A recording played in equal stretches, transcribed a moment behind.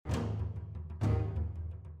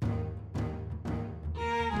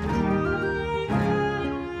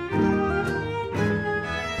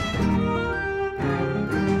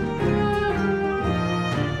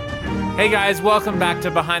Hey guys, welcome back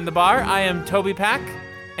to Behind the Bar. I am Toby Pack,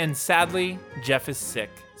 and sadly, Jeff is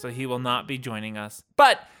sick, so he will not be joining us.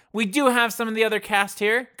 But we do have some of the other cast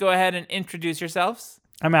here. Go ahead and introduce yourselves.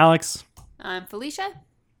 I'm Alex. I'm Felicia.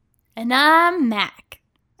 And I'm Mac,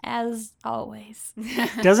 as always.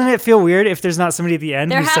 Doesn't it feel weird if there's not somebody at the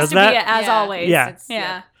end There who has says to that? be a as Yeah. always. Yeah.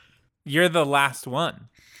 Yeah. You're the last one.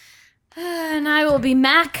 And I will be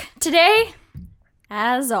Mac today,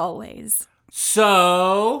 as always. So,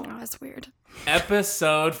 Oh, that's weird.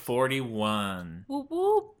 episode 41. Whoop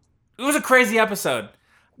whoop. It was a crazy episode.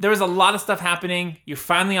 There was a lot of stuff happening. You're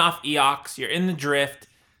finally off Eox. You're in the drift.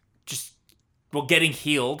 Getting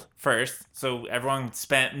healed first. So everyone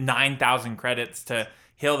spent 9,000 credits to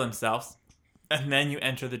heal themselves. And then you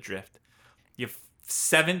enter the drift. You have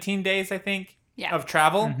 17 days, I think, of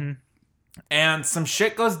travel. Mm-hmm. And some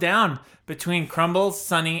shit goes down between Crumbles,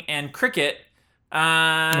 Sunny, and Cricket.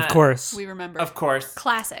 Of course. We remember. Of course.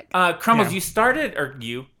 Classic. Crumbles,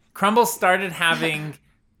 Yeah. Crumbles started having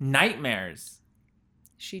nightmares.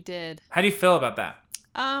 She did. How do you feel about that?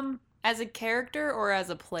 As a character or as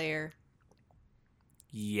a player?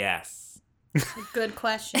 Yes. Good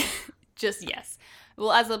question. Just yes.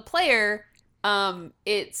 Well, as a player,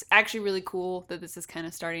 it's actually really cool that this is kind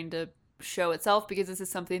of starting to show itself, because this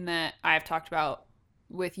is something that I've talked about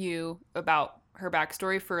with you about her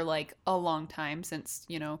backstory for like a long time, since,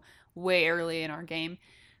 way early in our game.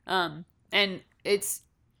 And it's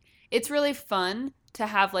really fun to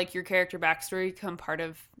have like your character backstory become part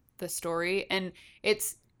of the story. And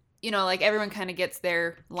it's, like everyone kind of gets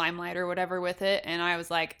their limelight or whatever with it. And I was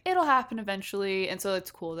like, it'll happen eventually. And so it's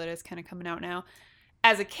cool that it's kind of coming out now.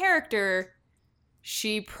 As a character,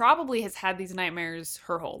 she probably has had these nightmares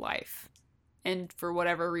her whole life. And for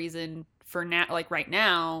whatever reason, for now, like right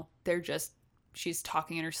now, she's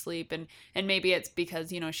talking in her sleep. And maybe it's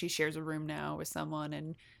because, she shares a room now with someone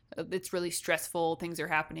and it's really stressful. Things are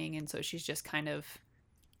happening. And so she's just kind of,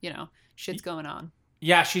 shit's going on.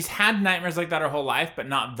 Yeah, she's had nightmares like that her whole life, but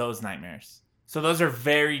not those nightmares. So those are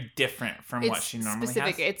very different from what she normally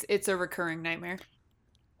has. It's a recurring nightmare.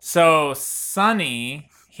 So Sunny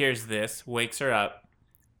hears this, wakes her up,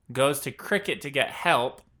 goes to Cricket to get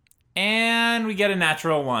help, and we get a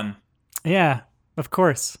natural one. Yeah, of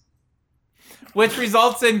course. Which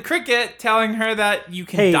results in Cricket telling her that you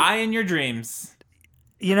can die in your dreams.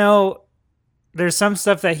 There's some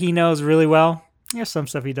stuff that he knows really well. There's some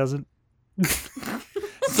stuff he doesn't.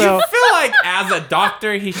 So you feel like as a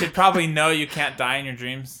doctor, he should probably know you can't die in your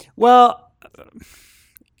dreams? Well,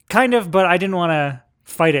 kind of, but I didn't want to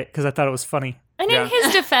fight it because I thought it was funny. And in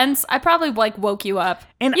his defense, I probably woke you up.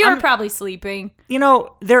 And you were probably sleeping. There's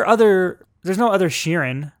no other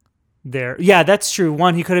Sheeran there. Yeah, that's true.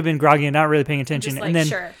 One, he could have been groggy and not really paying attention. Just and then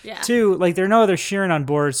sure, yeah. two, there are no other Sheeran on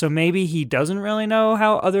board, so maybe he doesn't really know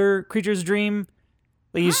how other creatures dream.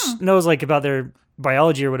 He knows about their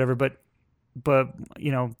biology or whatever, but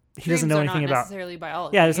he doesn't know anything about necessarily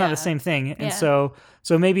biology. Yeah, it's not the same thing. And so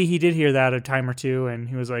maybe he did hear that a time or two and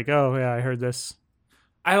he was like, "Oh, yeah, I heard this."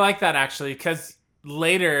 I like that actually, because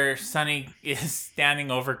later Sunny is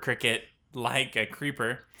standing over Cricket like a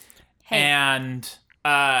creeper and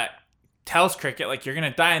tells Cricket you're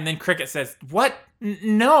gonna die, and then Cricket says, "What?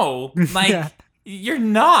 No, you're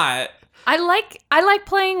not." I like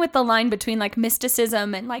playing with the line between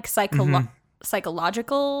mysticism and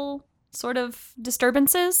psychological sort of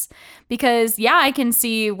disturbances, because I can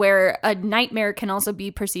see where a nightmare can also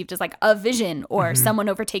be perceived as a vision or someone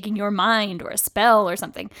overtaking your mind or a spell or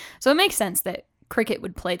something. So it makes sense that Cricket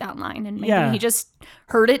would play that line, and maybe he just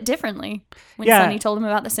heard it differently when Sunny told him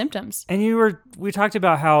about the symptoms. And we talked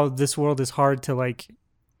about how this world is hard to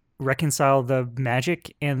reconcile the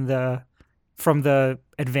magic and from the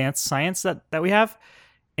advanced science that we have.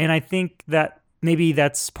 And I think that maybe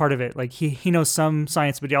that's part of it. He knows some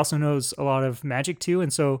science, but he also knows a lot of magic too.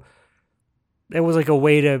 And so it was a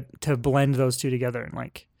way to blend those two together.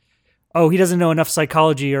 And he doesn't know enough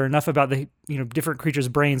psychology or enough about the different creatures'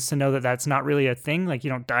 brains to know that that's not really a thing. You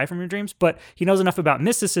don't die from your dreams, but he knows enough about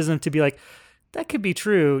mysticism to be that could be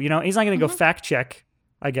true. He's not going to go fact check,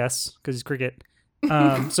 I guess, because he's Cricket.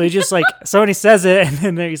 So he just somebody says it,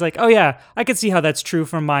 and then he's like, "Oh yeah, I can see how that's true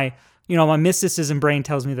from my my mysticism brain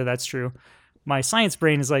tells me that that's true. My science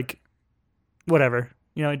brain is whatever.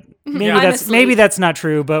 Maybe that's not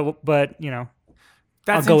true, but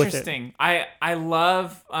That's I'll go interesting. With it. I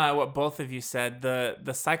love what both of you said,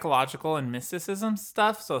 the psychological and mysticism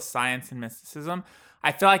stuff. So science and mysticism.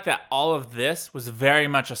 I feel like that all of this was very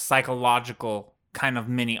much a psychological kind of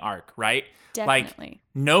mini arc, right? Definitely.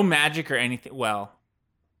 No magic or anything. Well,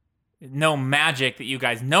 no magic that you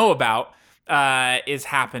guys know about is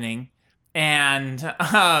happening. And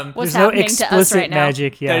What's There's no happening to us explicit right now?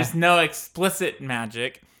 magic. Yeah. there's no explicit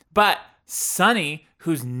magic. But Sunny,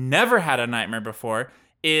 who's never had a nightmare before,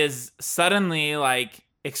 is suddenly like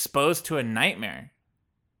exposed to a nightmare.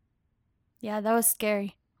 Yeah, that was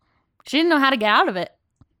scary. She didn't know how to get out of it.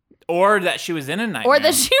 Or that she was in a nightmare. Or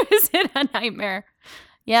that she was in a nightmare.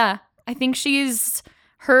 Yeah. I think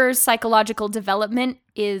her psychological development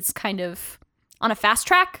is kind of on a fast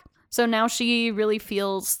track. So now she really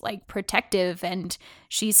feels like protective, and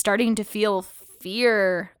she's starting to feel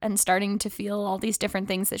fear and starting to feel all these different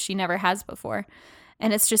things that she never has before.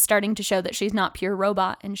 And it's just starting to show that she's not pure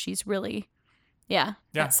robot, and she's really, Yeah.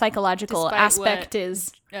 that psychological Despite aspect what-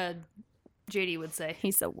 is, JD would say.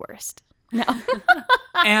 he's the worst. No.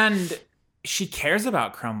 And she cares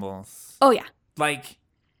about Crumbles. Oh, yeah. Like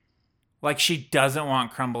she doesn't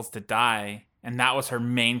want Crumbles to die. And that was her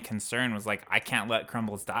main concern, was like, I can't let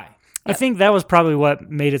Crumbles die. I think that was probably what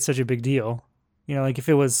made it such a big deal. You know, like if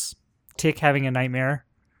it was Tick having a nightmare,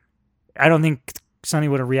 I don't think Sunny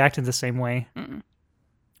would have reacted the same way.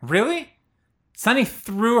 Really? Sunny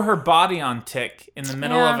threw her body on Tick in the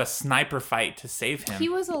middle Yeah. of a sniper fight to save him. He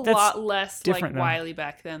was a That's lot less like different now. wily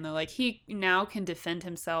back then though. Like he now can defend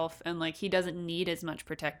himself and like he doesn't need as much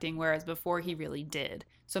protecting, whereas before he really did.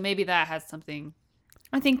 So maybe that has something.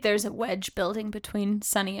 I think there's a wedge building between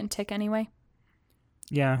Sunny and Tick anyway.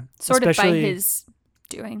 Yeah. Sort of by especially- his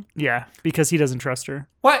doing. Yeah, because he doesn't trust her.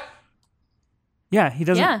 What? Yeah, he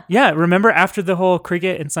doesn't. Yeah. Yeah, remember after the whole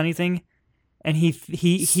Cricket and Sunny thing, and he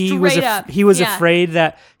was Straight up, he was yeah. afraid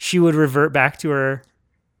that she would revert back to her.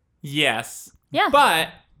 Yes. Yeah. But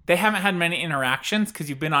they haven't had many interactions because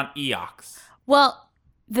you've been on Eox. Well,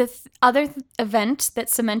 the other event that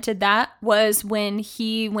cemented that was when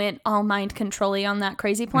he went all mind control-y on that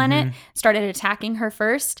crazy planet, started attacking her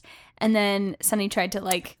first, and then Sunny tried to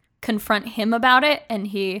like confront him about it, and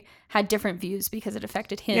he had different views because it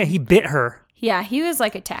affected him. Yeah, he bit her. Yeah, he was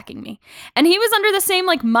like attacking me. And he was under the same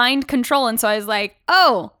like mind control. And so I was like,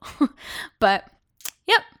 oh. But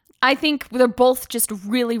yep, I think they're both just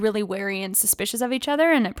really, really wary and suspicious of each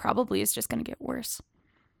other. And it probably is just going to get worse.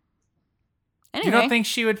 Anyway, You don't think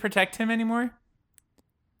she would protect him anymore?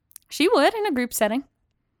 she would in a group setting.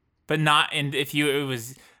 But not in if it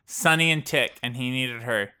was Sunny and Tick and he needed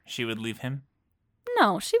her, she would leave him?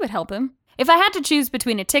 No, she would help him. If I had to choose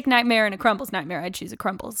between a Tick nightmare and a Crumbles nightmare, I'd choose a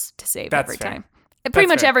Crumbles to save That's every fair. time. Pretty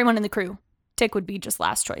much fair. everyone in the crew. Tick would be just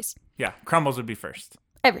last choice. Yeah, Crumbles would be first.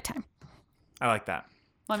 Every time. I like that.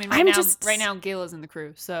 Well, I mean, I'm right now Gil is in the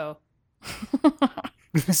crew, so.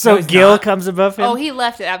 So he's Gil not. comes above him. Oh, he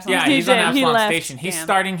left at Absalom. Yeah, He he's on did. He Absalom left. Station. He's Damn.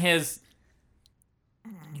 starting his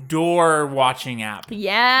door watching app.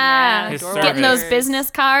 Yeah. His Door Getting those Watchers.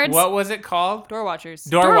 business cards. What was it called? Door Watchers.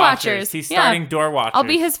 Door Door Watchers. Watchers, He's yeah. starting Door Watchers. I'll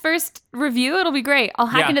be his first review. It'll be great. I'll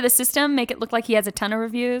hack Yeah. into the system, make it look like he has a ton of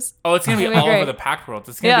reviews. Oh, it's gonna be It'll be all great. over the Pact World.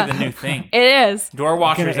 It's gonna be Yeah. the new thing. It is. Door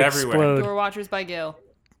Watchers Gonna everywhere. explode. Door Watchers by Gil.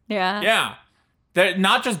 Yeah. Yeah, they're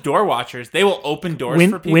not just door watchers. They will open doors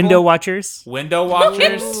for people. Window watchers. Window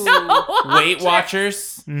watchers. Ooh. Weight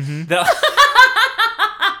watchers. Mm-hmm. They'll-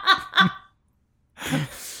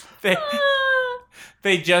 they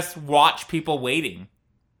they just watch people waiting.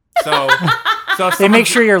 So if They make someone's-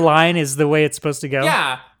 sure your line is the way it's supposed to go.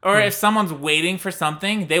 Yeah. Or if someone's waiting for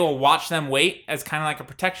something, they will watch them wait as kind of like a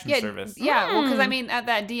protection Yeah, service. yeah. Well, because I mean, at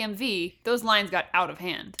that DMV, those lines got out of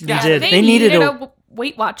hand. They Yeah. did. They, They needed, needed a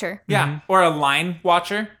Weight Watcher. Yeah. Or a line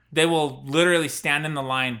watcher. They will literally stand in the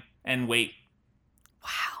line and wait.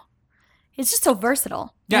 Wow. It's just so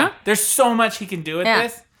versatile. Yeah. Huh? There's so much he can do with Yeah.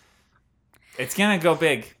 this. It's going to go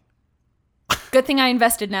big. Good thing I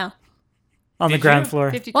invested now. On the Did ground you?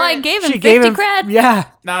 floor. 50 Well, I credits. gave him She 50 gave him cred. Yeah.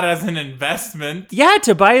 Not as an investment. Yeah,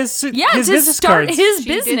 to buy his Yeah, his to business start cards. his She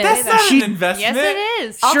did business. say That's that. not She- an investment. Yes, it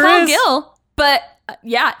is. I'll Sure call is. Gil. But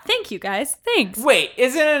yeah, thank you guys. Thanks. Wait,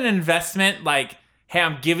 isn't an investment like, hey,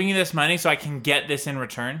 I'm giving you this money so I can get this in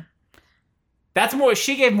return? That's more,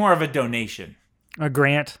 she gave more of a donation. A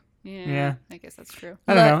grant. Yeah, Yeah. I guess that's true.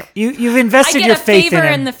 I don't know. Look, You've I invested get your a faith favor in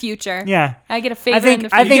him. in the future. Yeah. I get a favor I in think the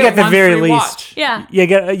future. I think You at get the one very free least watch. Yeah. you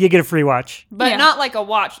get a free watch. But Yeah. not like a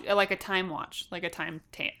watch, like a time watch, like a time.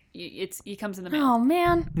 He comes in the mail. Oh,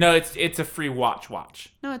 man. No, it's a free watch.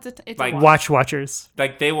 No, it's Like a watch. Watch watchers.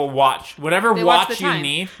 Like they will watch whatever They watch watch the you time.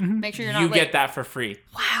 need. Make sure you're not You late. get that for free.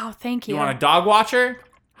 Wow, thank you. You want a dog watcher?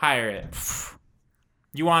 Hire it.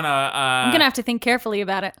 You want I'm a going to have to think carefully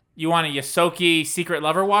about it. you want a Yosoki secret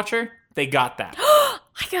lover watcher? They got that.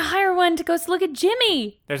 I could hire one to go look at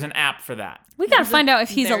Jimmy. There's an app for that. We got to find out if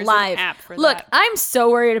he's There's an alive. app for Look, that. I'm so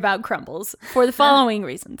worried about Crumbles for the following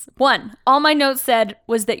reasons. One, all my notes said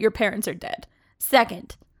was that your parents are dead.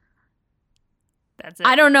 Second, That's it.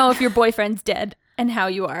 I don't know if your boyfriend's dead and how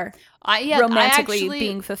you are romantically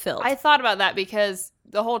being fulfilled. I thought about that because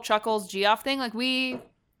the whole Chuckles Geoff thing, like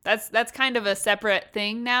that's kind of a separate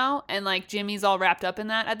thing now, and like Jimmy's all wrapped up in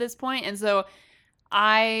that at this point, and so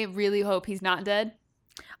I really hope he's not dead.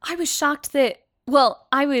 I was shocked that, well,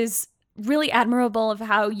 I was really admirable of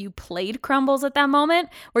how you played Crumbles at that moment,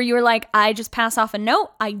 where you were like, I just pass off a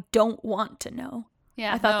note. I don't want to know.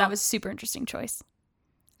 Yeah, I thought that was a super interesting choice.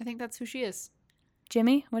 I think that's who she is.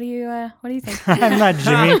 Jimmy, what do you think? I'm not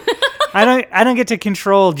Jimmy. I don't get to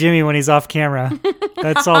control Jimmy when he's off camera.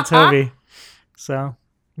 That's all Toby. So,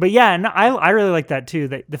 but yeah, no, I really like that too.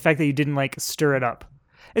 That the fact that you didn't like stir it up,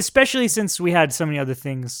 especially since we had so many other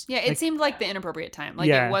things. Yeah, it seemed like the inappropriate time. Like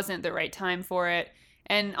it wasn't the right time for it.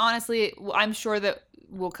 And honestly, I'm sure that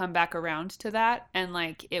we'll come back around to that, and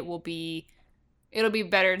like it'll be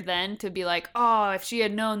better then to be like, oh, if she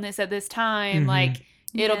had known this at this time, like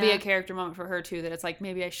it'll be a character moment for her too. That it's like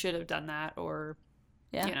maybe I should have done that, or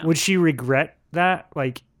you know. Would she regret that?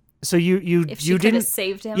 Like, so you if she could didn't have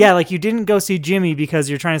saved him? Yeah, like you didn't go see Jimmy because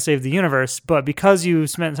you're trying to save the universe, but because you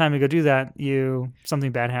spent time to go do that,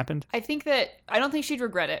 something bad happened. I think that I don't think she'd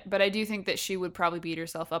regret it, but I do think that she would probably beat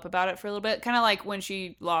herself up about it for a little bit. Kind of like when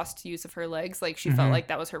she lost use of her legs, like she felt like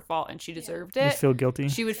that was her fault and she deserved it. You feel guilty.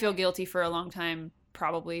 She would feel guilty for a long time,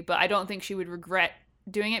 probably, but I don't think she would regret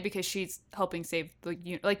doing it because she's helping save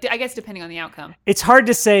like I guess depending on the outcome. It's hard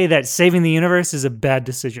to say that saving the universe is a bad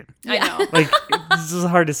decision. I know. Like it's just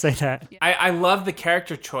hard to say that. I love the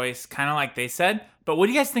character choice, kind of like they said. But what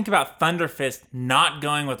do you guys think about Thunderfist not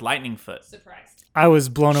going with Lightning Foot? Surprised. I was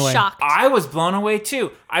blown away. Shocked. I was blown away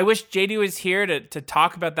too. I wish JD was here to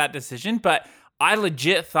talk about that decision, but I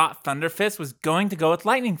legit thought Thunderfist was going to go with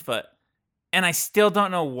Lightning Foot, and I still don't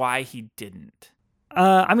know why he didn't.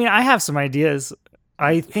 I mean, I have some ideas.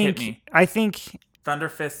 I think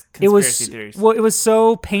Thunderfist it conspiracy theories. Well, it was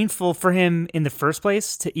so painful for him in the first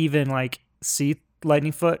place to even like see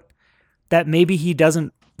Lightning Foot that maybe he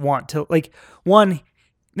doesn't want to. Like, one,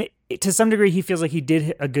 to some degree, he feels like he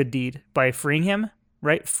did a good deed by freeing him,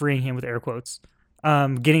 right? Freeing him with air quotes,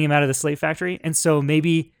 getting him out of the slave factory, and so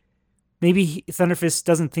maybe Thunderfist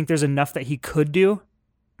doesn't think there's enough that he could do. You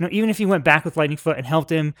know, even if he went back with Lightning Foot and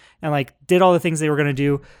helped him and like did all the things they were going to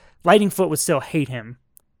do, Lightning Foot would still hate him,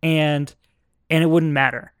 and it wouldn't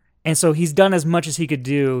matter. And so he's done as much as he could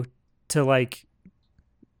do to like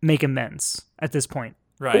make amends at this point.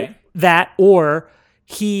 Right. That, or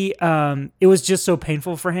he, it was just so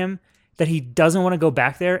painful for him that he doesn't want to go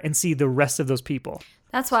back there and see the rest of those people.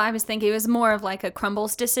 That's what I was thinking. It was more of like a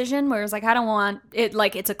Crumbles decision where it was like, I don't want it,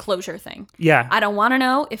 like it's a closure thing. Yeah. I don't want to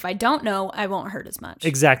know. If I don't know, I won't hurt as much.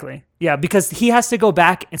 Exactly. Yeah, because he has to go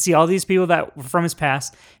back and see all these people that were from his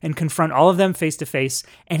past and confront all of them face to face.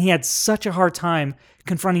 And he had such a hard time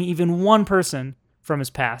confronting even one person from his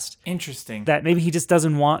past. Interesting. That maybe he just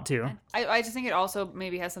doesn't want to. I just think it also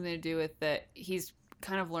maybe has something to do with that he's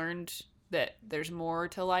kind of learned that there's more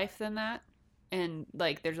to life than that. And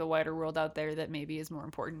like there's a wider world out there that maybe is more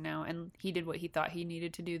important now. And he did what he thought he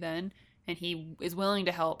needed to do then. And he is willing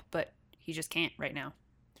to help, but he just can't right now.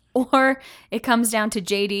 Or it comes down to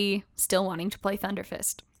JD still wanting to play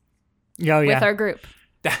Thunderfist Oh, yeah. with our group.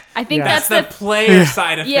 I think That's that's the player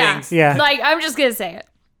side of yeah. things. Yeah. Like, I'm just going to say it.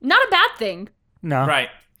 Not a bad thing. No. Right.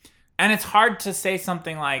 And it's hard to say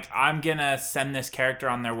something like, I'm going to send this character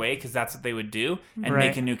on their way because that's what they would do and Right.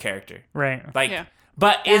 make a new character. Right. Like, Yeah.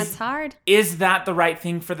 but That's hard. is that the right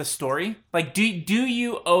thing for the story? Like, do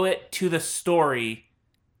you owe it to the story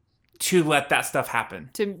to let that stuff happen?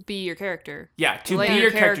 To be your character. Yeah, to Let be your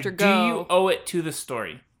your character. character Do go. you owe it to the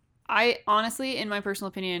story? I honestly, in my personal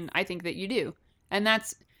opinion, I think that you do. And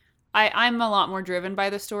that's, I'm a lot more driven by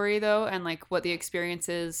the story though, and like what the experience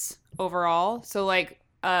is overall. So like,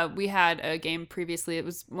 we had a game previously. It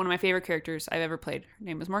was one of my favorite characters I've ever played. Her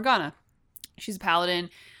name was Morgana. She's a paladin.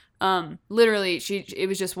 Literally, it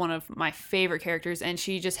was just one of my favorite characters, and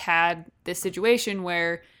she just had this situation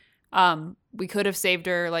where we could have saved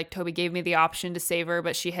her. Like Toby gave me the option to save her,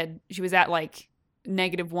 but she was at like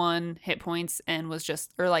 -1 hit points and was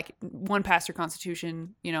just, or like 1 past her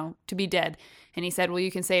constitution, you know, to be dead. And he said, well,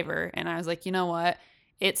 you can save her. And I was like, you know what?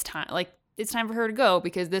 It's time for her to go,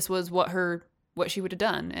 because this was what she would have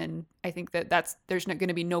done. And I think there's not going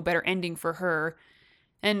to be no better ending for her.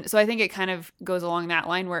 And so I think it kind of goes along that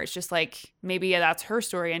line where it's just like, maybe that's her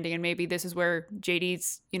story ending, and maybe this is where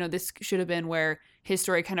JD's, you know, this should have been where his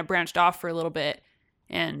story kind of branched off for a little bit,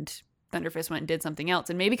 and Thunderfist went and did something else,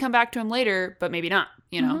 and maybe come back to him later, but maybe not,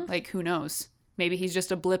 you know, like who knows? Maybe he's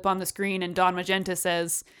just a blip on the screen and Don Magenta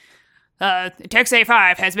says, Tex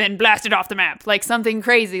A5 has been blasted off the map, like something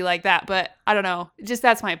crazy like that. But I don't know. Just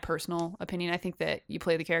that's my personal opinion. I think that you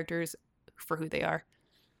play the characters for who they are.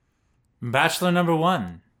 Bachelor number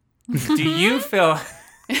 1. Do you feel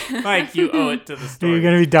like you owe it to the Are story? you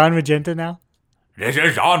gonna be Don Magenta now? This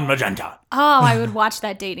is Don Magenta. Oh, I would watch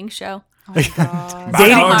that dating show. Oh my god.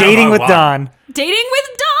 Dating with Don. Dating with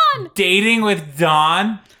Dawn. Dating with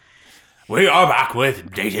Don. We are back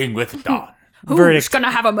with Dating with Don. Who's Verdict.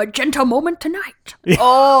 gonna have a magenta moment tonight?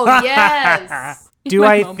 Oh yes. Do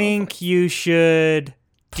My I Momo think voice. you should Do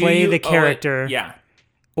play you the owe it- character Yeah.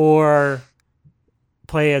 or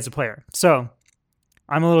play as a player? So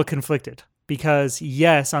I'm a little conflicted because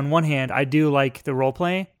yes, on one hand, I do like the role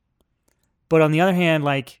play, but on the other hand,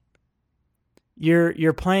 like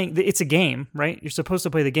you're playing. It's a game, right? You're supposed to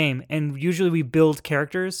play the game, and usually we build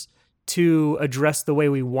characters to address the way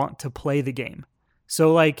we want to play the game.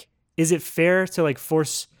 So like, is it fair to like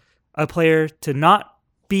force a player to not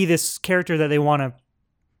be this character that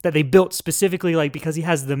they built specifically, like because he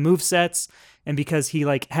has the move sets and because he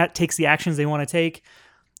like takes the actions they want to take,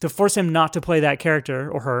 to force him not to play that character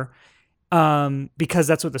or her, because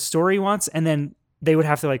that's what the story wants, and then they would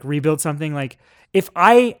have to like rebuild something. Like if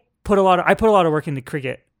I put a lot of work into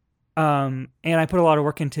Cricket, and I put a lot of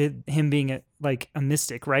work into him being a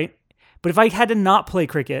mystic, right? But if I had to not play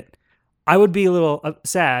Cricket, I would be a little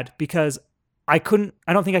sad because I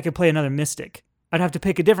don't think I could play another mystic. I'd have to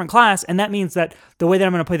pick a different class, and that means that the way that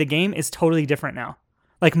I'm going to play the game is totally different now.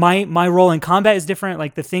 Like my role in combat is different.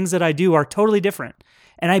 Like the things that I do are totally different.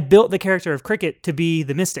 And I built the character of Cricket to be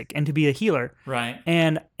the mystic and to be a healer. Right.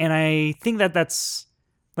 And I think that's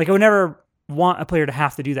like, I would never want a player to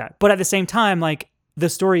have to do that. But at the same time, like the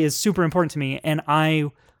story is super important to me, and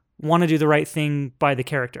I want to do the right thing by the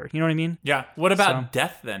character. You know what I mean? Yeah. What about So-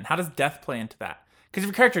 death then? How does death play into that? Because if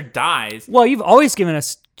your character dies, Well, you've always given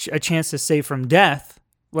us a chance to save from death.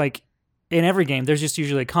 Like in every game, there's just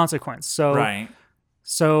usually a consequence. So, right.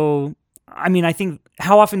 So, I mean, I think,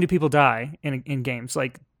 how often do people die in games?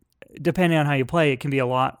 Like, depending on how you play, it can be a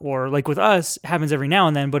lot. Or like with us, it happens every now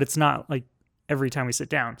and then, but it's not like every time we sit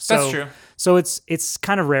down. So, That's true. So it's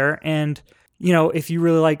kind of rare. And, you know, if you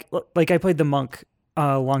really like I played the monk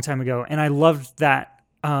a long time ago, and I loved that.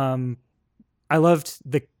 I loved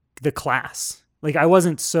the class. Like, I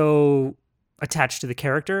wasn't so attached to the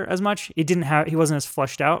character as much. He wasn't as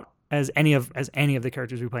fleshed out as any of the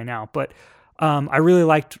characters we play now. But I really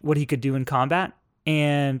liked what he could do in combat,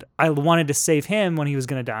 and I wanted to save him when he was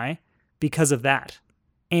going to die because of that.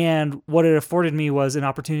 And what it afforded me was an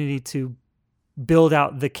opportunity to build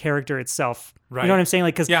out the character itself. Right. You know what I'm saying?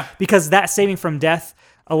 Like, Yeah. because that saving from death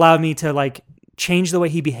allowed me to like change the way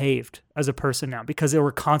he behaved as a person now, because there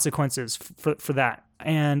were consequences for that.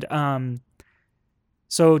 And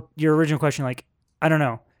so your original question, like, I don't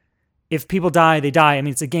know. If people die, they die. I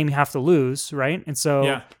mean, it's a game you have to lose, right? And so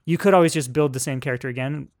Yeah. you could always just build the same character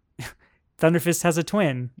again. Thunderfist has a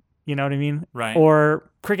twin, you know what I mean? Right. Or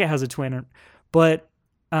Cricket has a twin. But,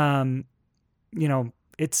 you know,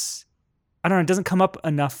 I don't know, it doesn't come up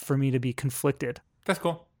enough for me to be conflicted. That's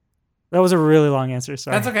cool. That was a really long answer,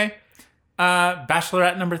 sorry. That's okay.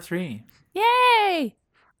 Bachelorette number 3. Yay!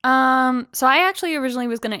 So I actually originally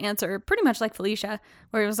was going to answer pretty much like Felicia,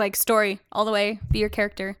 where it was like story all the way, be your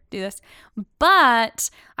character, do this. But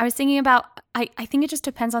I was thinking about, I think it just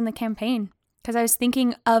depends on the campaign, because I was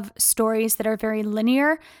thinking of stories that are very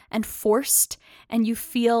linear and forced, and you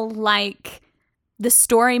feel like the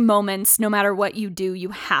story moments, no matter what you do, you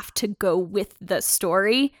have to go with the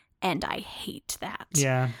story, and I hate that.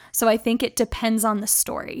 Yeah. So I think it depends on the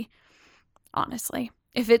story, honestly.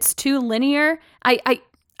 If it's too linear, I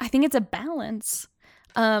think it's a balance.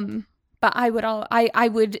 But I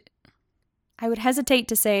would hesitate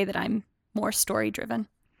to say that I'm more story driven.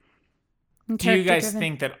 Do you guys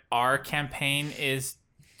think that our campaign is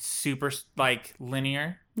super like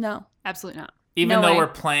linear? No. Absolutely not. Even No though way. we're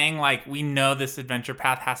playing like we know this adventure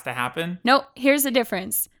path has to happen? No, here's the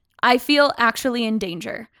difference. I feel actually in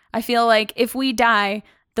danger. I feel like if we die,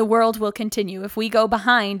 the world will continue. If we go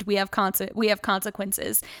behind, we have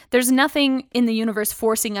consequences. There's nothing in the universe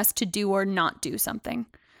forcing us to do or not do something.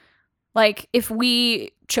 Like, if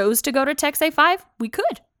we chose to go to Tex A5, we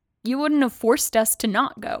could. You wouldn't have forced us to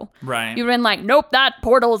not go. Right. You would have been like, nope, that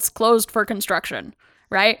portal is closed for construction,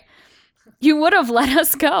 right? You would have let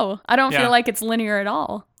us go. I don't Yeah. feel like it's linear at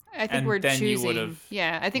all. I think And we're then you choosing. would've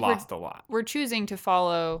Yeah, I think Lost a lot. we're choosing to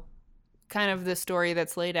follow kind of the story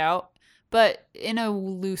that's laid out, but in a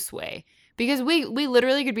loose way. Because we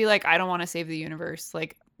literally could be like, I don't want to save the universe.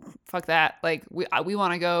 Like, fuck that. Like, we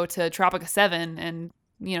want to go to Tropica 7 and,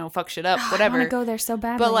 you know, fuck shit up, I whatever. want to go there so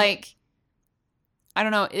badly. But like, I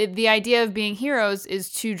don't know, the idea of being heroes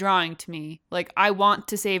is too drawing to me. Like, I want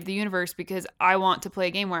to save the universe because I want to play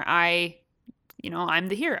a game where I'm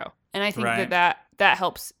the hero. And I think Right. that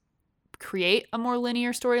helps create a more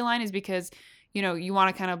linear storyline, is because, you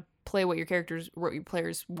want to kind of play what your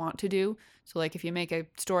players want to do. So like if you make a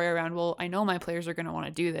story around, well, I know my players are going to want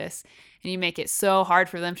to do this, and you make it so hard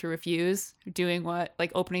for them to refuse doing what,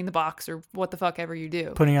 like opening the box or what the fuck ever you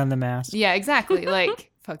do. Putting on the mask. Yeah, exactly.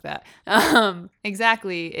 Like fuck that.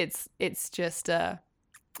 Exactly. It's just I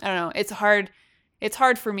don't know. It's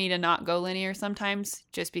hard for me to not go linear sometimes,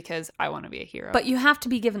 just because I want to be a hero. But you have to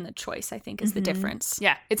be given the choice, I think, is the difference.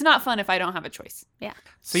 yeah, it's not fun if I don't have a choice. Yeah.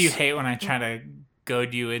 So you hate when I try to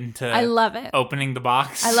goad you into I love it. opening the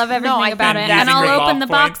box? I love everything I about it. think And that's I'll great. open the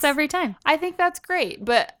box Points. every time. I think that's great.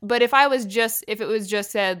 But if it was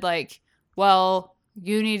just said like, well,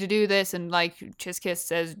 you need to do this, and like Chiskiss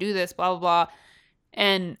says do this, blah blah blah,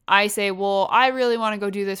 and I say, well, I really want to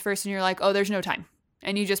go do this first, and you're like, oh, there's no time,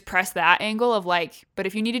 and you just press that angle of like, but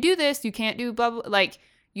if you need to do this, you can't do blah blah. Like,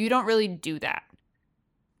 you don't really do that.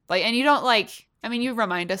 Like, and you don't like. I mean, you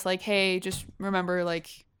remind us like, hey, just remember,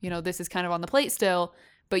 like, this is kind of on the plate still,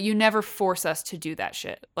 but you never force us to do that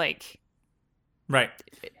shit. Like, Right.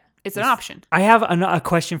 it's an option. I have a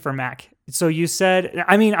question for Mac. So you said,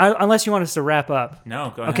 unless you want us to wrap up.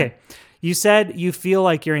 No, go ahead. Okay. You said you feel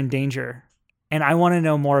like you're in danger, and I want to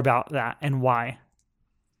know more about that and why.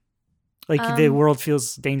 Like the world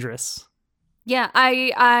feels dangerous. Yeah,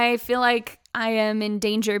 I feel like I am in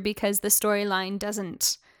danger because the storyline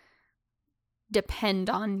doesn't depend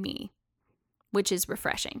on me, which is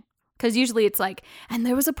refreshing. Because usually it's like, and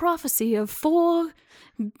there was a prophecy of 4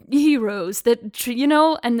 heroes that,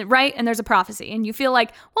 and there's a prophecy. And you feel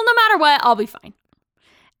like, well, no matter what, I'll be fine.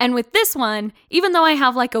 And with this one, even though I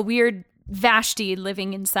have like a weird Vashti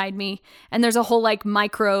living inside me, and there's a whole like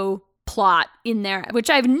micro plot in there, which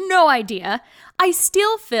I have no idea, I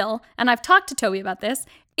still feel, and I've talked to Toby about this,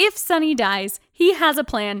 if Sunny dies, he has a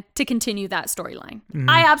plan to continue that storyline.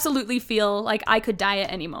 I absolutely feel like I could die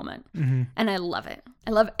at any moment. And I love it.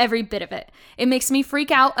 I love every bit of it. It makes me freak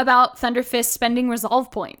out about Thunderfist spending resolve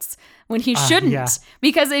points when he shouldn't, yeah.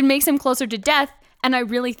 because it makes him closer to death, and I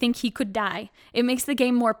really think he could die. It makes the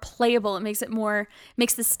game more playable. It makes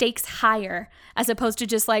the stakes higher, as opposed to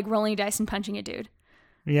just like rolling dice and punching a dude.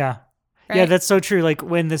 Yeah. Right? Yeah, that's so true. Like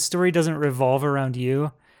when the story doesn't revolve around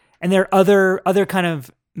you, and there are other kind of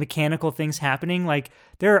mechanical things happening. Like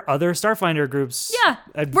there are other Starfinder groups. Yeah,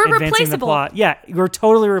 we're advancing the replaceable. plot. Yeah, we're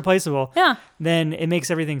totally replaceable. Yeah. Then it makes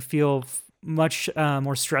everything feel much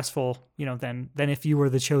more stressful, than if you were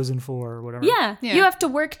the chosen four or whatever. Yeah, Yeah. you have to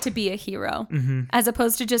work to be a hero, as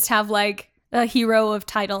opposed to just have like a hero of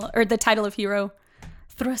title, or the title of hero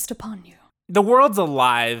thrust upon you. The world's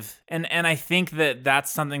alive, and I think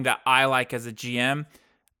that's something that I like as a GM.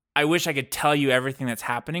 I wish I could tell you everything that's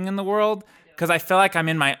happening in the world, because I feel like I'm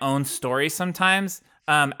in my own story sometimes.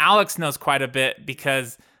 Alex knows quite a bit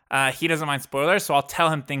because he doesn't mind spoilers, so I'll tell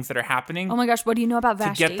him things that are happening Oh my gosh, what do you know about to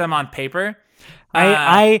Vashti? get them on paper.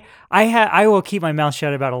 I will keep my mouth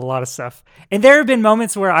shut about a lot of stuff. And there have been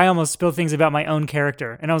moments where I almost spill things about my own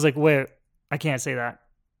character, and I was like, wait, I can't say that.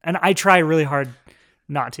 And I try really hard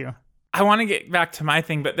not to. I want to get back to my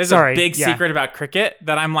thing, but there's Sorry, a big yeah. secret about Cricket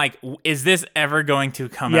that I'm like, is this ever going to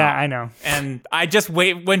come Yeah, out? I know. And I just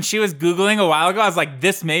wait. When she was Googling a while ago, I was like,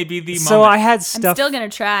 this may be the So moment. I had I'm stuff. still gonna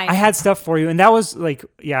try. I had stuff for you, and that was like,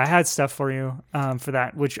 I had stuff for you for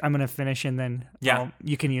that, which I'm gonna finish, and then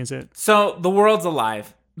you can use it. So the world's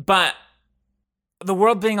alive, but the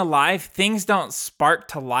world being alive, things don't spark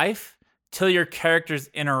to life till your characters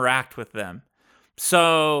interact with them.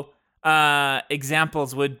 So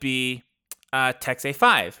examples would be Tex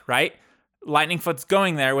A5, right? Lightningfoot's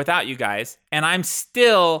going there without you guys, and I'm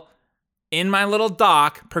still in my little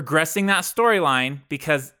dock progressing that storyline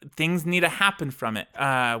because things need to happen from it.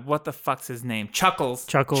 What the fuck's his name? Chuckles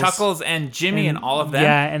and Jimmy and all of them.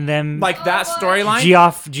 Yeah, and then Like that storyline.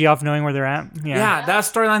 Geoff knowing where they're at. Yeah, that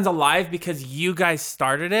storyline's alive because you guys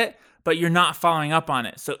started it, but you're not following up on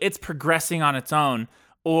it. So it's progressing on its own.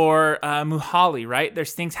 Or Muhali, right?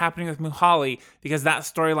 There's things happening with Muhali because that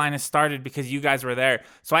storyline has started because you guys were there.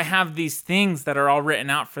 So I have these things that are all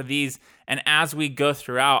written out for these. And as we go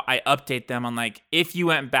throughout, I update them on like, if you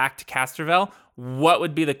went back to Castrovel, what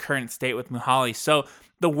would be the current state with Muhali? So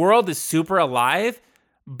the world is super alive,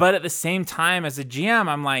 but at the same time, as a GM,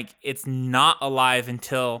 I'm like, it's not alive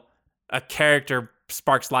until a character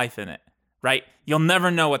sparks life in it, right? You'll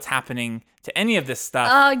never know what's happening to any of this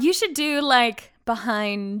stuff. You should do like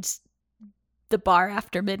behind the bar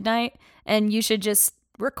after midnight, and you should just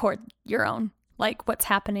record your own like what's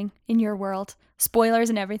happening in your world, spoilers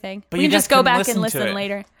and everything. But we you can guys just go can back listen and to listen it.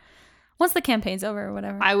 later once the campaign's over or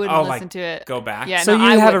whatever. I wouldn't listen to it. Go back. Yeah, So no,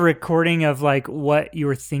 you I have would. a recording of like what you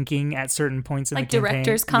were thinking at certain points in Like the campaign.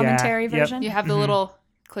 director's commentary Yep. version? You have the little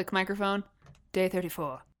click microphone. Day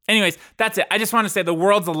 34. Anyways, that's it. I just want to say the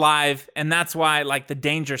world's alive, and that's why, like, the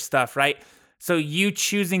danger stuff, right? So you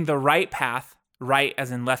choosing the right path, right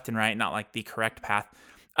as in left and right, not like the correct path.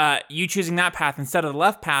 You choosing that path instead of the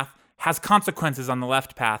left path has consequences on the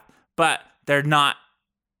left path, but they're not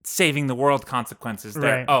saving the world consequences.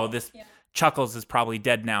 They're, Right. Chuckles is probably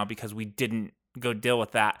dead now because we didn't go deal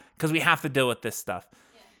with that, because we have to deal with this stuff.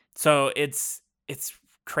 So it's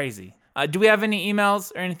crazy. Do we have any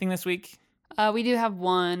emails or anything this week? We do have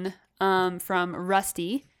one from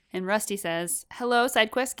Rusty. And Rusty says, "Hello,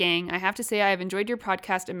 SideQuest gang. I have to say I have enjoyed your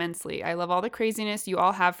podcast immensely. I love all the craziness you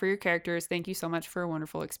all have for your characters. Thank you so much for a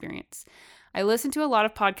wonderful experience. I listen to a lot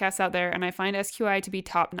of podcasts out there, and I find SQI to be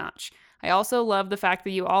top-notch. I also love the fact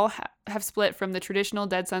that you all have split from the traditional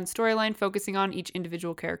Dead Sun storyline, focusing on each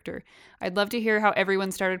individual character. I'd love to hear how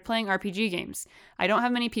everyone started playing RPG games. I don't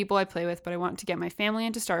have many people I play with, but I want to get my family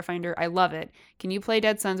into Starfinder. I love it. Can you play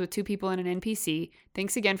Dead Suns with 2 people and an NPC?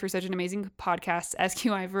 Thanks again for such an amazing podcast.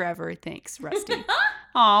 SQI forever. Thanks, Rusty."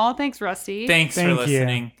 Aw, thanks, Rusty. Thanks for Thank you.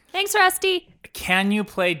 listening. Thanks, Rusty. Can you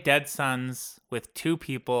play Dead Suns with 2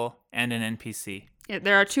 people and an NPC? Yeah,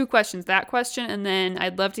 there are 2 questions. That question, and then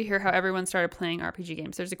I'd love to hear how everyone started playing RPG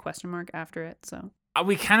games. There's a question mark after it, so.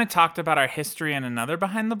 We kind of talked about our history in another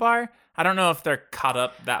Behind the Bar. I don't know if they're caught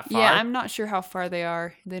up that far. Yeah, I'm not sure how far they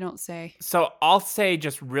are. They don't say. So I'll say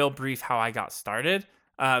just real brief how I got started.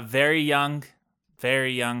 Very young.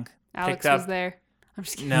 Alex was there. I'm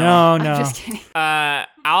just kidding. No, no. I'm just kidding.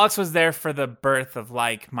 Alex was there for the birth of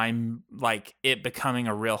it becoming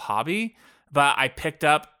a real hobby. But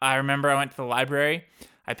I remember I went to the library.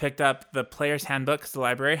 I picked up the Player's Handbook because the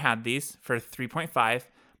library had these for 3.5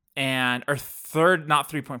 not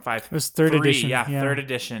 3.5. It was third edition, Yeah, yeah. 3rd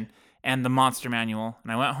edition, and the Monster Manual.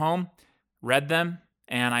 And I went home, read them,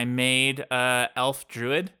 and I made Elf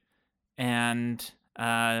Druid and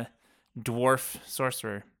Dwarf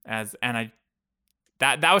Sorcerer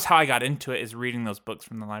that was how I got into it, is reading those books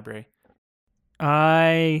from the library.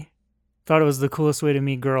 I thought it was the coolest way to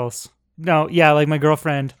meet girls. No, yeah, like my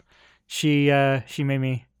girlfriend, she made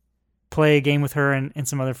me play a game with her and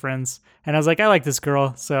some other friends. And I was like, I like this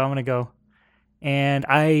girl, so I'm going to go. And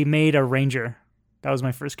I made a ranger. That was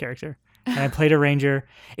my first character. And I played a ranger.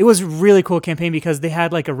 It was a really cool campaign because they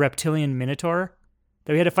had like a reptilian minotaur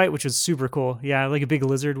that we had to fight, which was super cool. Yeah, like a big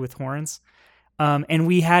lizard with horns. And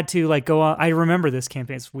we had to like go on, I remember this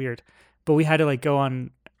campaign, it's weird, but we had to like go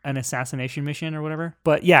on an assassination mission or whatever.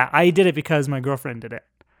 But yeah, I did it because my girlfriend did it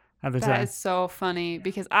at the That time. is so funny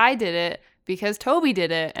because I did it because Toby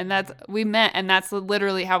did it, and we met, and that's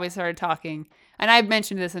literally how we started talking. And I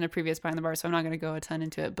mentioned this in a previous Behind the Bar, so I'm not going to go a ton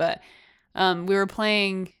into it. But we were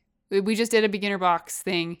playing. We just did a beginner box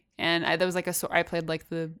thing, and I played like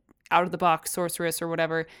the out of the box sorceress or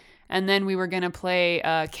whatever, and then we were gonna play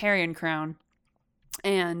Carrion Crown,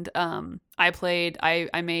 and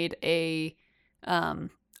I made a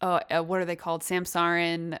what are they called?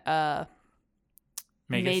 Samsarin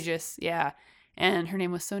Magus, yeah. And her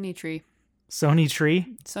name was Sonitri.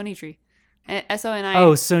 Sonitri? Sonitri. S-O-N-I.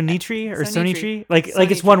 Oh, Sonitri or Sonitri. Sonitri? Like it's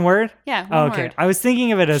Sonitri. one word? Yeah, Oh, one okay. word. I was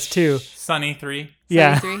thinking of it as 2. Sunny 3.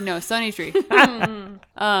 Yeah. Sonitri. No, Sonitri.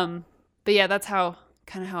 But yeah, that's kind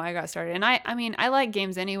of how I got started. And I mean, I like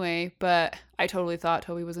games anyway, but I totally thought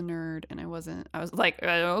Toby was a nerd, and I wasn't. I was like,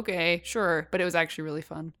 okay, sure. But it was actually really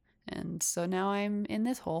fun. And so now I'm in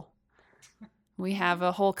this hole. We have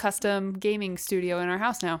a whole custom gaming studio in our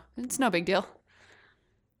house now. It's no big deal.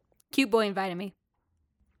 Cute boy invited me.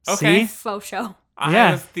 Okay. See? Faux show. I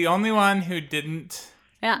Yeah. was the only one who didn't.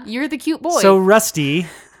 Yeah. You're the cute boy. So Rusty,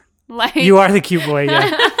 like you are the cute boy, yeah.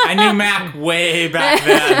 I knew Mac way back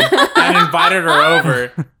then and invited her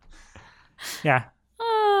over. Yeah.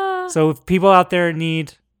 So if people out there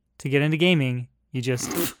need to get into gaming, you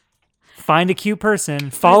just find a cute person,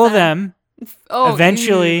 follow them.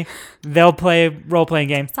 Eventually, they'll play a role-playing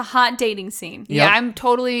game. It's a hot dating scene. Yeah, Yep. I'm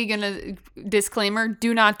totally gonna disclaimer.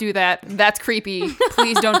 Do not do that. That's creepy.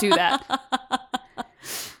 Please don't do that.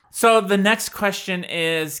 So the next question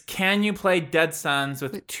is, can you play Dead Suns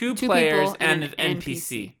with two players people and an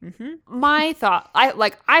NPC? My thought,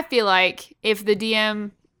 I feel like if the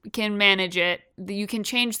DM can manage it, you can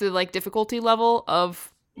change the difficulty level of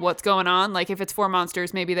what's going on. Like if it's 4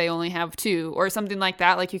 monsters, maybe they only have 2 or something like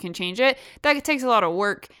that. Like you can change it. That takes a lot of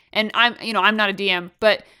work. And I'm not a DM,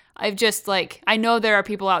 but I've just I know there are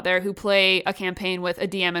people out there who play a campaign with a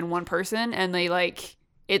DM and one person, and they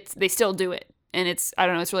still do it. And it's, I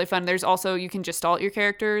don't know, it's really fun. There's also, you can just alt your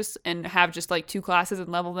characters and have just like 2 classes and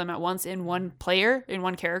level them at once in one player, in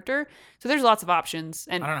one character. So there's lots of options.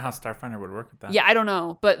 And I don't know how Starfinder would work with that. yeah, I don't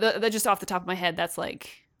know. But just off the top of my head, that's like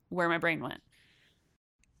where my brain went.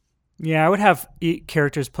 Yeah, I would have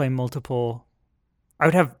characters play multiple. I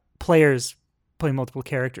would have players play multiple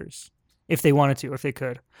characters if they wanted to, if they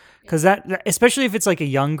could. Because that, especially if it's like a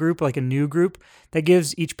young group, like a new group, that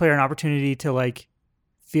gives each player an opportunity to like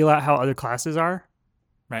feel out how other classes are.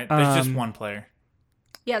 Right? There's just one player.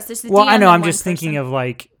 Yes, there's the Well, DM I know. and I'm one just thinking person. of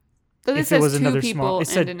like, So this if it says was 2 another people small- it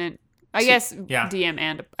said- I guess Yeah. DM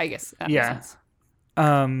and I guess that Yeah. makes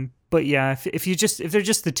sense. but yeah, if they're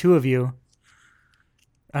just the 2 of you,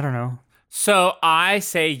 I don't know. So I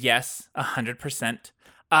say yes, 100%.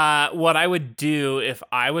 What I would do if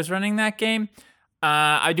I was running that game,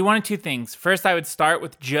 I do one of 2 things. First, I would start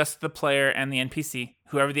with just the player and the NPC,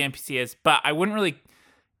 whoever the NPC is. But I wouldn't really.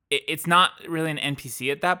 It's not really an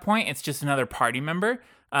NPC at that point. It's just another party member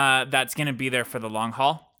that's going to be there for the long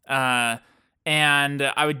haul. And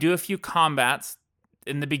I would do a few combats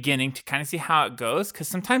in the beginning to kind of see how it goes, because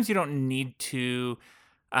sometimes you don't need to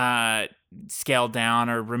scale down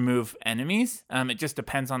or remove enemies. It just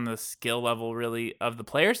depends on the skill level, really, of the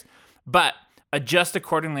players. But adjust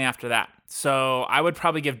accordingly after that. So I would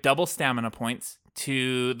probably give double stamina points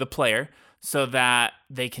to the player so that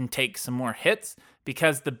they can take some more hits,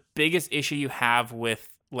 because the biggest issue you have with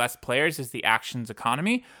less players is the actions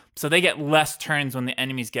economy. So they get less turns when the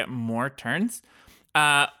enemies get more turns.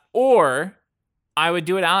 Or I would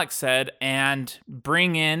do what Alex said and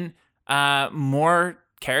bring in more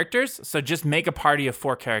characters. So just make a party of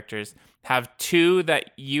 4 characters. Have 2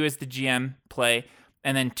 that you as the GM play,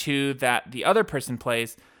 and then 2 that the other person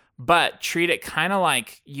plays. But treat it kind of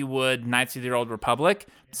like you would Knights of the Old Republic.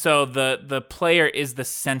 So the player is the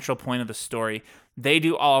central point of the story. They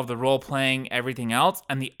do all of the role playing, everything else,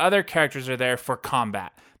 and the other characters are there for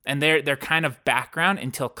combat. And they're kind of background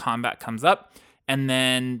until combat comes up, and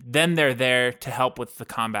then they're there to help with the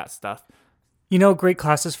combat stuff. You know, great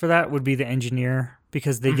classes for that would be the engineer,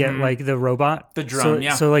 because they get like the robot, The drone,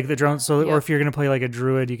 yeah. So like the drone. So Yeah. or if you're gonna play like a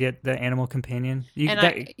druid, you get the animal companion. And That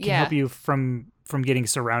I- can yeah. help you from getting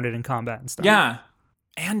surrounded in combat and stuff. Yeah.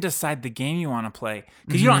 And decide the game you want to play.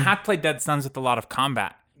 Because you don't have to play Dead Suns with a lot of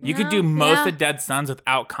combat. You could do most yeah. of Dead Suns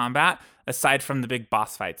without combat, aside from the big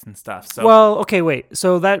boss fights and stuff. So Well, okay, wait.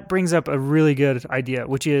 So that brings up a really good idea,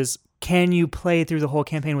 which is, can you play through the whole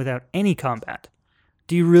campaign without any combat?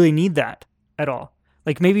 Do you really need that at all?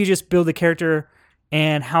 Like, maybe you just build a character,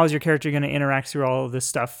 and how is your character going to interact through all of this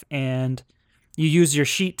stuff? And you use your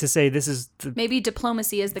sheet to say this is the Maybe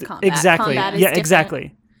diplomacy is the combat. exactly. Combat is Yeah, different.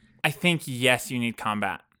 exactly. I think, yes, you need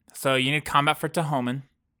combat. So you need combat for Tahoman,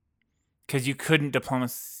 because you couldn't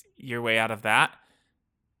diplomacy your way out of that.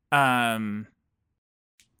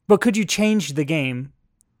 But could you change the game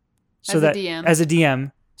so As a that DM. as a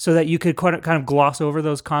DM, so that you could kind of gloss over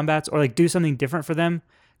those combats, or like do something different for them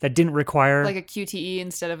that didn't require Like a QTE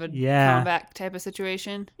instead of a Yeah. combat type of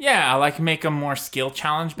situation. Yeah, like make them more skill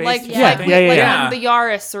challenge based. Like, or Yeah, something. yeah. the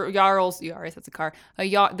Yaris or Jarls, that's a car.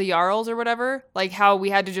 The Jarls or whatever. Like how we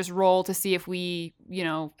had to just roll to see if we,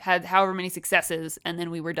 had however many successes, and then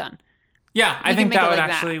we were done. Yeah, I can think make that it would like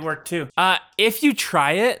that. actually work too. If you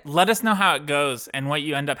try it, let us know how it goes and what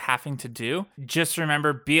you end up having to do. Just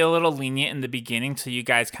remember, be a little lenient in the beginning so you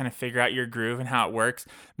guys kind of figure out your groove and how it works.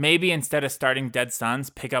 Maybe instead of starting Dead Suns,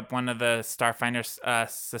 pick up one of the Starfinder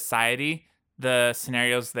Society, the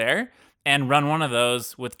scenarios there, and run one of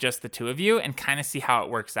those with just the 2 of you and kind of see how it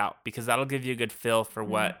works out, because that'll give you a good feel for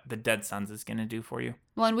what the Dead Suns is going to do for you.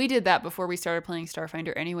 Well, and we did that before we started playing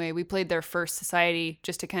Starfinder anyway. We played their first society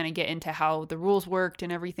just to kind of get into how the rules worked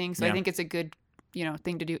and everything. So Yeah. I think it's a good,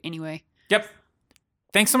 thing to do anyway. Yep.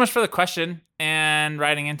 Thanks so much for the question and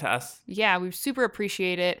writing into us. Yeah, we super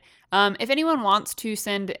appreciate it. If anyone wants to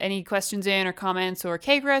send any questions in or comments or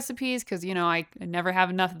cake recipes, because, I never have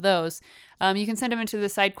enough of those, you can send them into the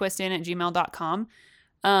sidequestin@gmail.com.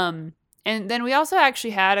 And then we also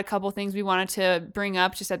actually had a couple things we wanted to bring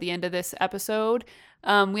up just at the end of this episode.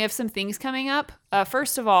 We have some things coming up.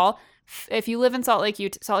 First of all, if you live in Salt Lake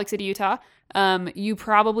City, Utah, you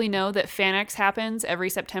probably know that FanX happens every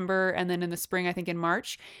September, and then in the spring, I think in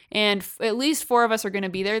March. And at least 4 of us are going to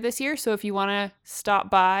be there this year. So if you want to stop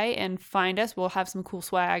by and find us, we'll have some cool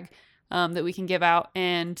swag that we can give out,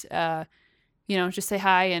 and just say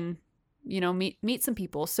hi and meet some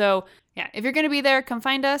people. So yeah, if you're going to be there, come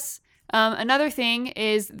find us. Another thing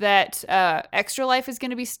is that Extra Life is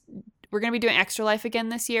going to be we're going to be doing Extra Life again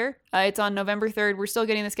this year. It's on November 3rd. We're still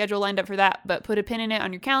getting the schedule lined up for that, but put a pin in it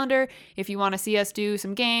on your calendar if you want to see us do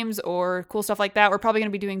some games or cool stuff like that. We're probably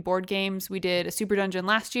going to be doing board games. We did a Super Dungeon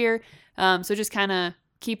last year, so just kind of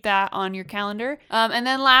keep that on your calendar. And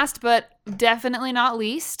then last but definitely not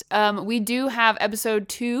least, we do have episode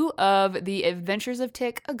 2 of The Adventures of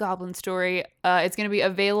Tick, a Goblin Story. It's going to be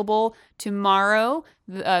available tomorrow.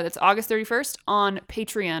 That's August 31st on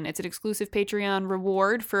Patreon. It's an exclusive Patreon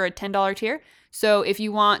reward for a $10 tier. So if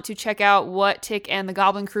you want to check out what Tick and the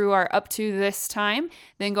Goblin Crew are up to this time,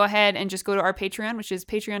 then go ahead and just go to our Patreon, which is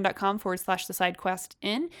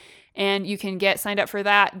patreon.com/thesidequestin, and you can get signed up for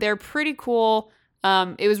that. They're pretty cool.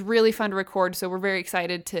 It was really fun to record, so we're very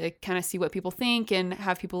excited to kind of see what people think and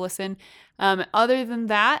have people listen. Other than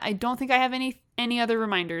that, I don't think I have any other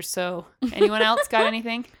reminders. So anyone else got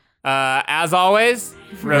anything? As always,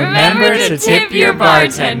 Remember to tip your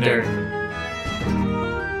bartender.